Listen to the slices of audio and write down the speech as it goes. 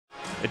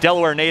The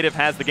Delaware native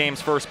has the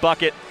game's first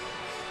bucket.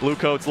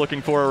 Bluecoats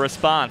looking for a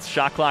response.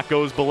 Shot clock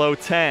goes below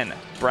 10.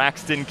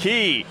 Braxton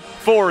Key,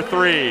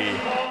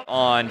 4-3.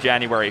 On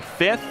January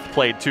 5th,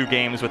 played 2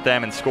 games with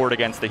them and scored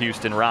against the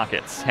Houston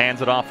Rockets.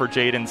 Hands it off for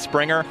Jaden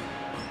Springer.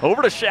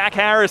 Over to Shaq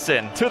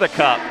Harrison, to the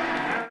cup.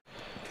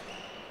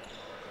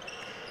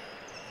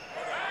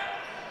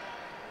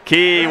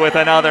 Key with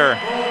another.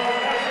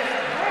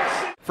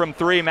 From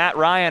 3, Matt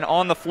Ryan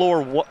on the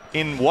floor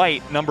in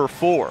white, number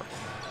 4.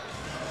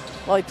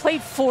 Well, he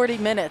played 40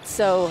 minutes,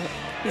 so...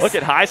 Look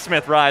at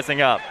Highsmith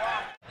rising up.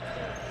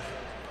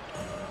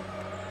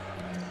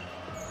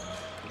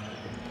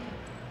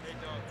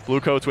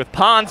 Bluecoats with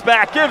Pons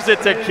back, gives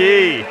it to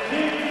Key.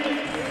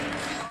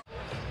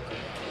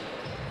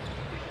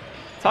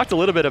 Talked a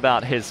little bit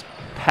about his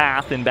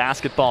path in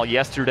basketball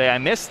yesterday. I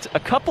missed a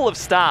couple of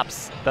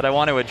stops that I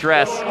want to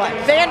address. What,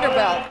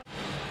 Vanderbilt?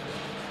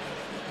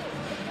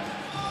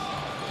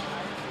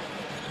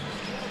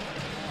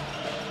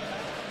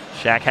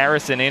 Shaq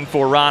Harrison in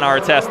for Ron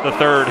Artest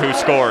III, who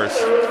scores.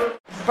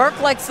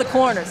 Burke likes the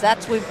corners.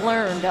 That's what we've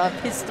learned of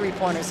his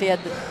three-pointers. He had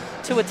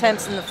 2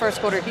 attempts in the first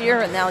quarter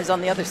here, and now he's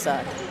on the other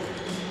side.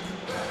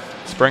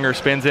 Springer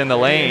spins in the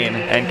lane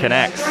and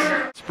connects.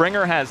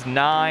 Springer has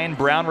 9,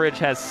 Brownridge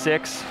has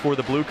 6 for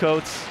the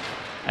Bluecoats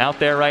out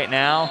there right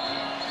now.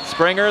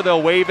 Springer,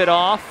 they'll wave it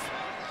off.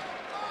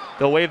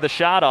 They'll wave the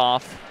shot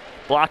off.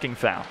 Blocking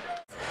foul.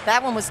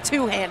 That one was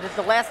two-handed.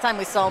 The last time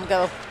we saw him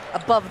go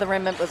above the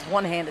rim, it was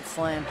one-handed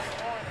slam.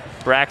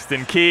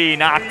 Braxton Key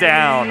knocked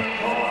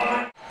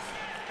down.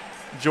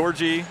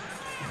 Georgie,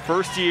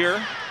 first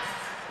year,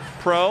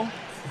 pro.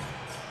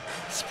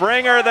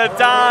 Springer the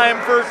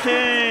dime for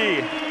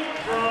Key.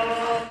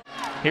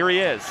 Here he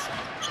is.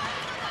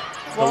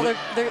 Well,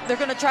 they're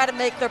going to try to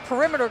make their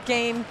perimeter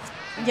game,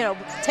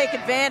 take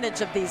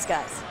advantage of these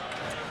guys.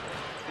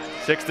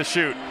 6 to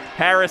shoot.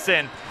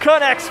 Harrison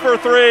connects for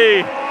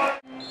 3.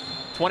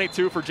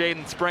 22 for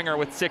Jaden Springer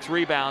with 6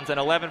 rebounds and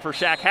 11 for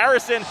Shaq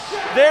Harrison.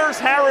 There's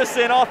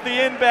Harrison off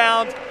the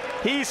inbound.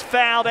 He's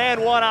fouled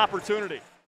and 1 opportunity.